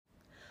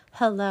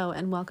Hello,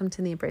 and welcome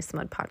to the Embrace the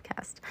Mud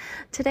podcast.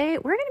 Today,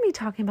 we're going to be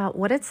talking about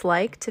what it's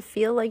like to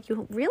feel like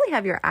you really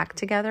have your act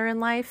together in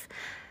life,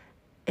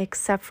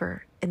 except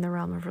for in the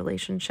realm of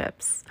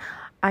relationships.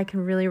 I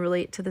can really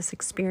relate to this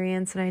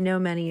experience, and I know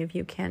many of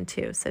you can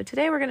too. So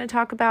today, we're going to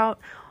talk about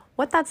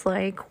what that's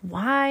like,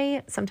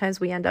 why sometimes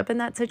we end up in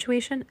that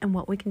situation, and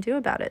what we can do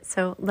about it.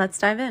 So let's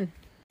dive in.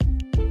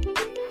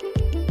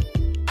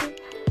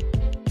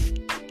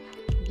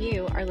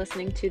 You are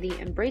listening to the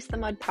Embrace the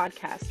Mud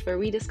podcast, where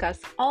we discuss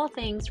all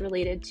things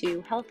related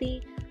to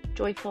healthy,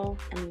 joyful,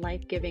 and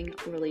life-giving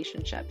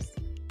relationships.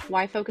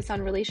 Why focus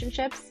on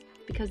relationships?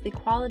 Because the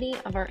quality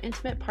of our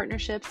intimate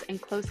partnerships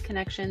and close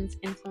connections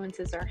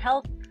influences our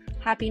health,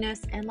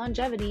 happiness, and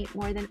longevity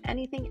more than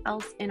anything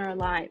else in our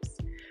lives.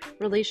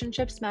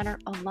 Relationships matter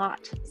a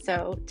lot.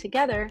 So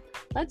together,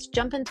 let's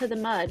jump into the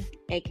mud,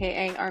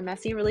 aka our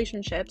messy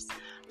relationships,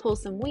 pull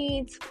some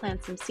weeds,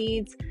 plant some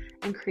seeds,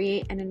 and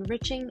create an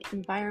enriching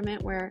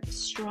environment where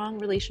strong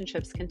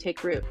relationships can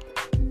take root.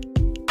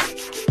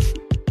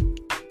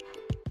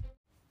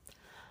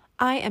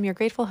 I am your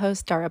grateful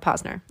host, Dara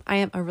Posner. I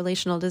am a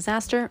relational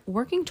disaster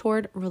working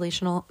toward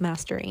relational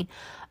mastery.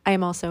 I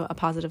am also a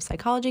positive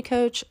psychology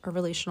coach, a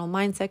relational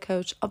mindset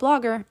coach, a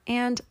blogger,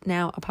 and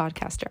now a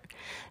podcaster.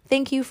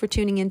 Thank you for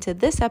tuning into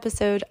this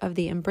episode of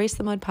the Embrace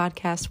the Mud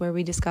podcast, where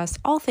we discuss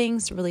all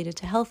things related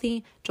to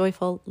healthy,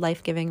 joyful,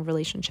 life-giving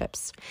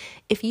relationships.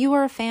 If you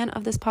are a fan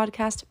of this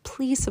podcast,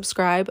 please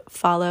subscribe,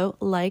 follow,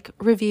 like,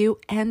 review,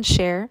 and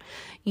share.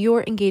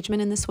 Your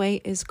engagement in this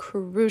way is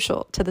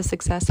crucial to the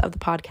success of the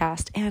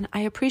podcast, and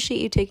I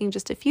appreciate you taking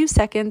just a few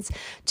seconds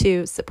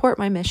to support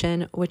my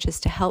mission, which is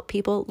to help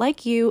people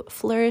like you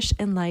flourish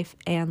in life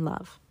and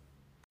love.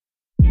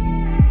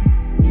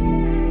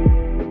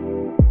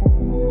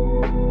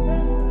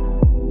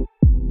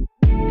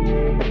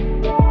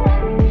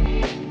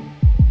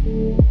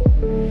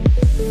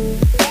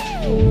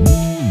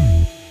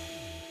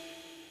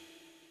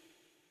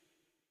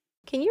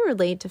 Can you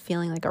relate to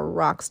feeling like a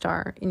rock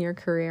star in your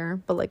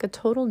career, but like a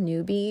total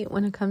newbie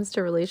when it comes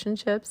to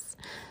relationships?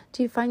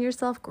 Do you find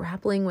yourself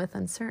grappling with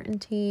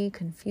uncertainty,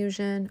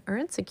 confusion, or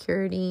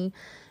insecurity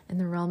in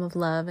the realm of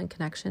love and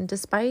connection,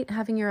 despite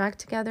having your act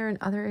together in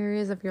other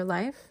areas of your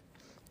life?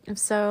 If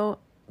so,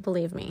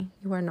 believe me,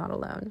 you are not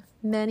alone.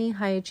 Many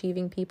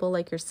high-achieving people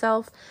like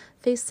yourself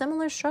face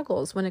similar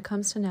struggles when it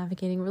comes to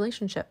navigating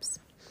relationships.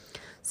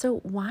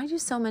 So why do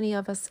so many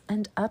of us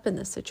end up in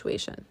this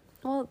situation?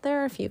 Well,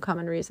 there are a few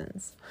common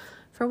reasons.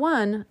 For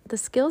one, the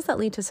skills that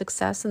lead to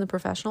success in the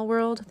professional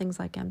world, things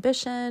like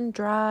ambition,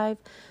 drive,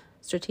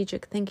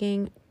 strategic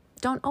thinking,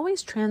 don't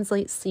always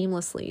translate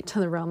seamlessly to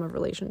the realm of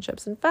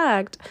relationships. In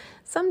fact,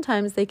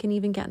 sometimes they can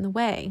even get in the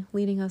way,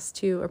 leading us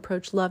to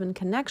approach love and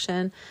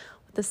connection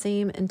with the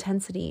same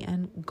intensity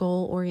and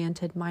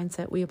goal-oriented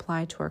mindset we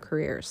apply to our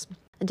careers.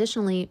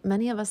 Additionally,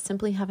 many of us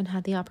simply haven't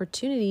had the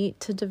opportunity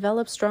to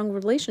develop strong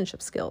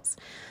relationship skills.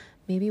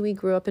 Maybe we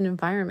grew up in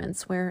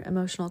environments where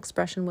emotional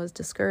expression was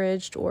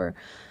discouraged, or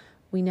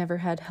we never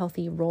had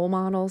healthy role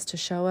models to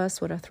show us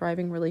what a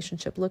thriving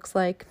relationship looks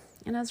like.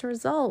 And as a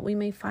result, we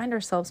may find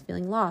ourselves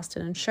feeling lost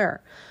and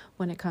unsure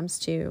when it comes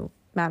to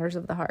matters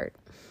of the heart.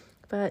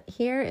 But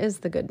here is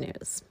the good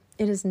news.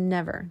 It is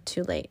never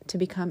too late to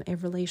become a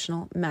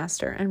relational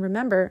master. And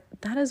remember,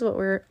 that is what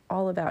we're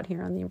all about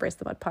here on the Embrace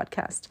the Mud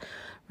podcast,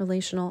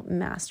 relational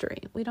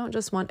mastery. We don't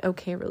just want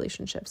okay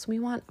relationships. We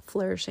want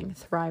flourishing,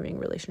 thriving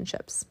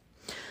relationships.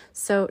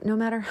 So no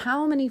matter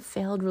how many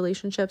failed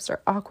relationships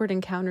or awkward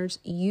encounters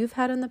you've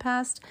had in the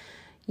past,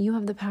 you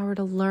have the power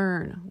to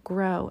learn,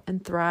 grow,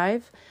 and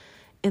thrive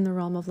in the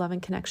realm of love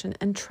and connection.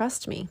 And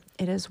trust me,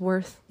 it is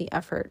worth the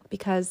effort,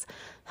 because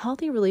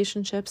healthy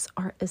relationships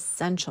are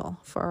essential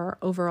for our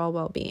overall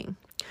well-being.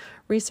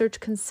 Research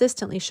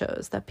consistently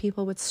shows that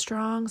people with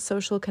strong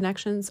social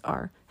connections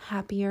are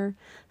happier,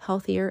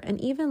 healthier,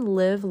 and even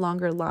live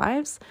longer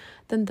lives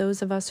than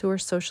those of us who are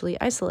socially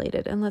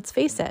isolated. And let's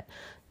face it,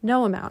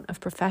 no amount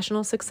of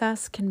professional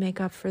success can make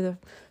up for the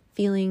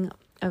feeling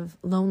of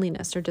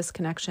loneliness or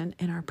disconnection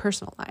in our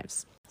personal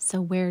lives.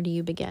 So where do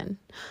you begin?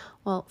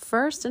 Well,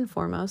 first and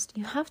foremost,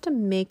 you have to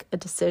make a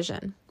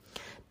decision.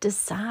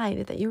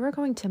 Decide that you are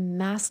going to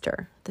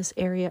master this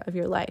area of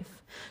your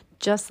life,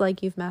 just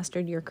like you've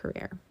mastered your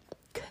career.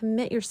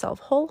 Commit yourself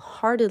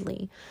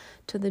wholeheartedly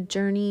to the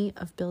journey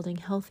of building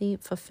healthy,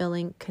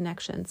 fulfilling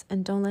connections,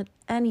 and don't let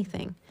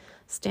anything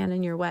stand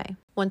in your way.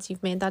 Once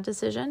you've made that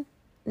decision,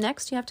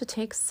 next, you have to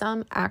take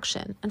some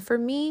action. And for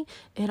me,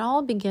 it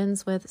all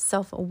begins with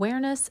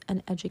self-awareness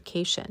and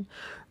education.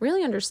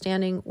 Really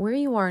understanding where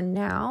you are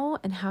now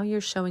and how you're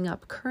showing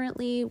up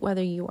currently,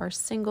 whether you are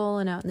single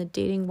and out in the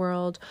dating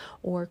world,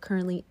 or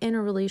currently in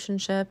a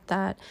relationship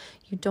that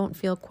you don't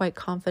feel quite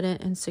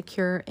confident and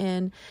secure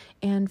in,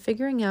 and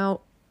figuring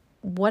out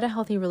what a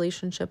healthy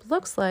relationship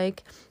looks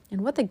like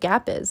and what the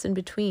gap is in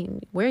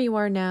between where you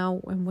are now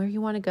and where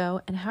you want to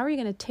go, and how are you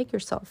going to take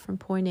yourself from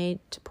point A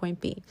to point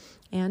B.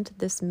 And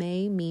this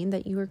may mean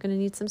that you are going to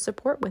need some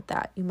support with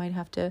that. You might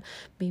have to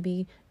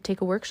maybe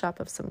take a workshop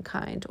of some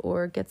kind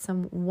or get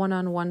some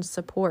one-on-one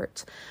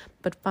support,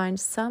 but find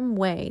some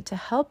way to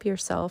help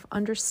yourself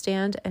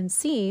understand and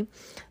see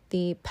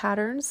the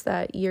patterns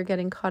that you're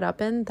getting caught up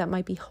in that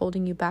might be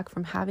holding you back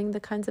from having the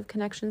kinds of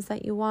connections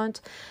that you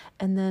want,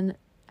 and then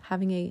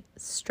having a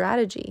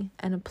strategy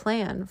and a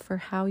plan for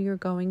how you're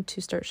going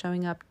to start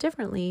showing up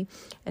differently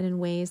and in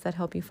ways that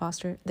help you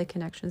foster the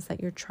connections that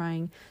you're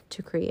trying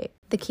to create.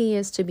 The key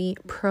is to be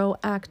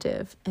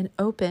proactive and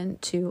open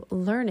to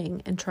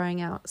learning and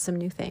trying out some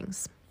new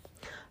things.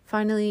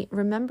 Finally,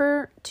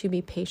 remember to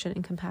be patient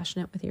and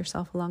compassionate with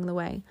yourself along the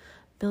way.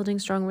 Building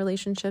strong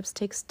relationships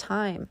takes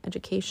time,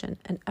 education,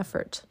 and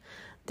effort.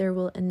 There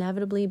will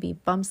inevitably be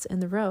bumps in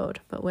the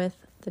road, but with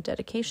the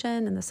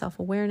dedication and the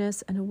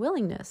self-awareness and a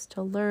willingness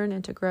to learn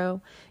and to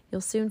grow,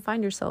 you'll soon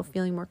find yourself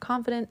feeling more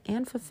confident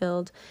and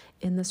fulfilled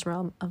in this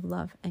realm of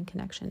love and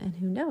connection. And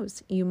who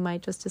knows, you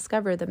might just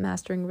discover that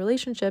mastering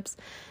relationships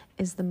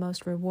is the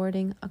most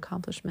rewarding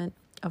accomplishment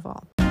of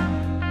all.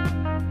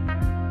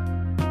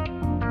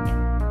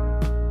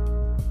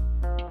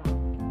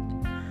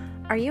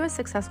 Are you a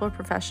successful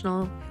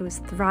professional who is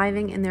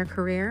thriving in their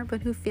career,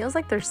 but who feels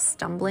like they're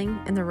stumbling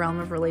in the realm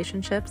of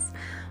relationships?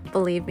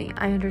 Believe me,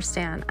 I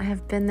understand. I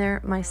have been there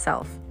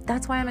myself.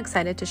 That's why I'm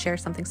excited to share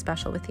something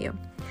special with you.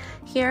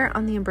 Here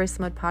on the Embrace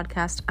the Mud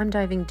podcast, I'm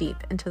diving deep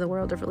into the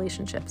world of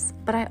relationships,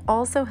 but I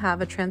also have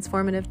a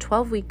transformative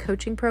 12-week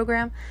coaching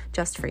program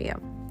just for you.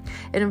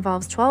 It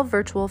involves 12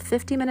 virtual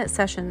 50-minute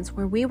sessions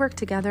where we work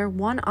together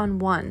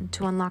one-on-one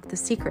to unlock the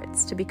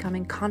secrets to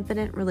becoming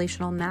confident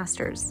relational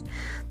masters.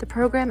 The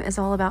program is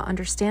all about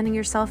understanding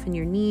yourself and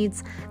your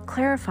needs,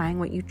 clarifying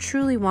what you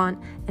truly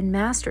want, and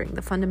mastering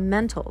the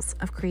fundamentals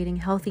of creating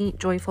healthy,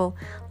 joyful,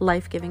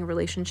 life-giving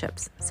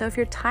relationships. So if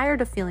you're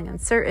tired of feeling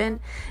uncertain,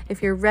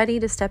 if you're ready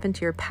to step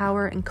into your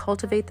power and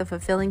cultivate the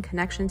fulfilling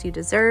connections you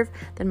deserve,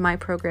 then my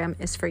program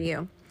is for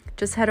you.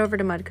 Just head over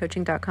to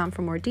mudcoaching.com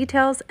for more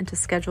details and to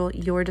schedule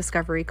your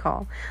discovery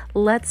call.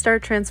 Let's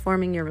start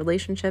transforming your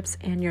relationships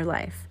and your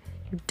life.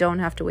 You don't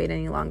have to wait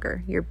any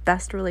longer. Your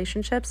best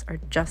relationships are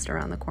just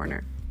around the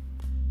corner.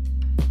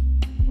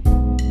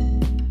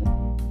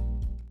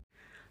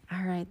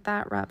 All right,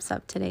 that wraps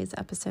up today's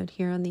episode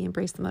here on the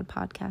Embrace the Mud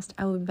podcast.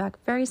 I will be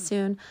back very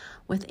soon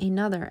with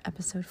another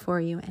episode for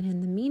you. And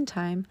in the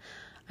meantime,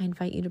 I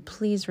invite you to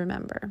please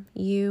remember,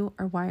 you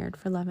are wired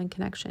for love and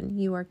connection.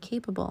 You are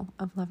capable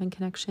of love and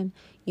connection.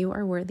 You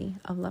are worthy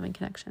of love and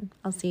connection.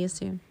 I'll see you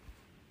soon.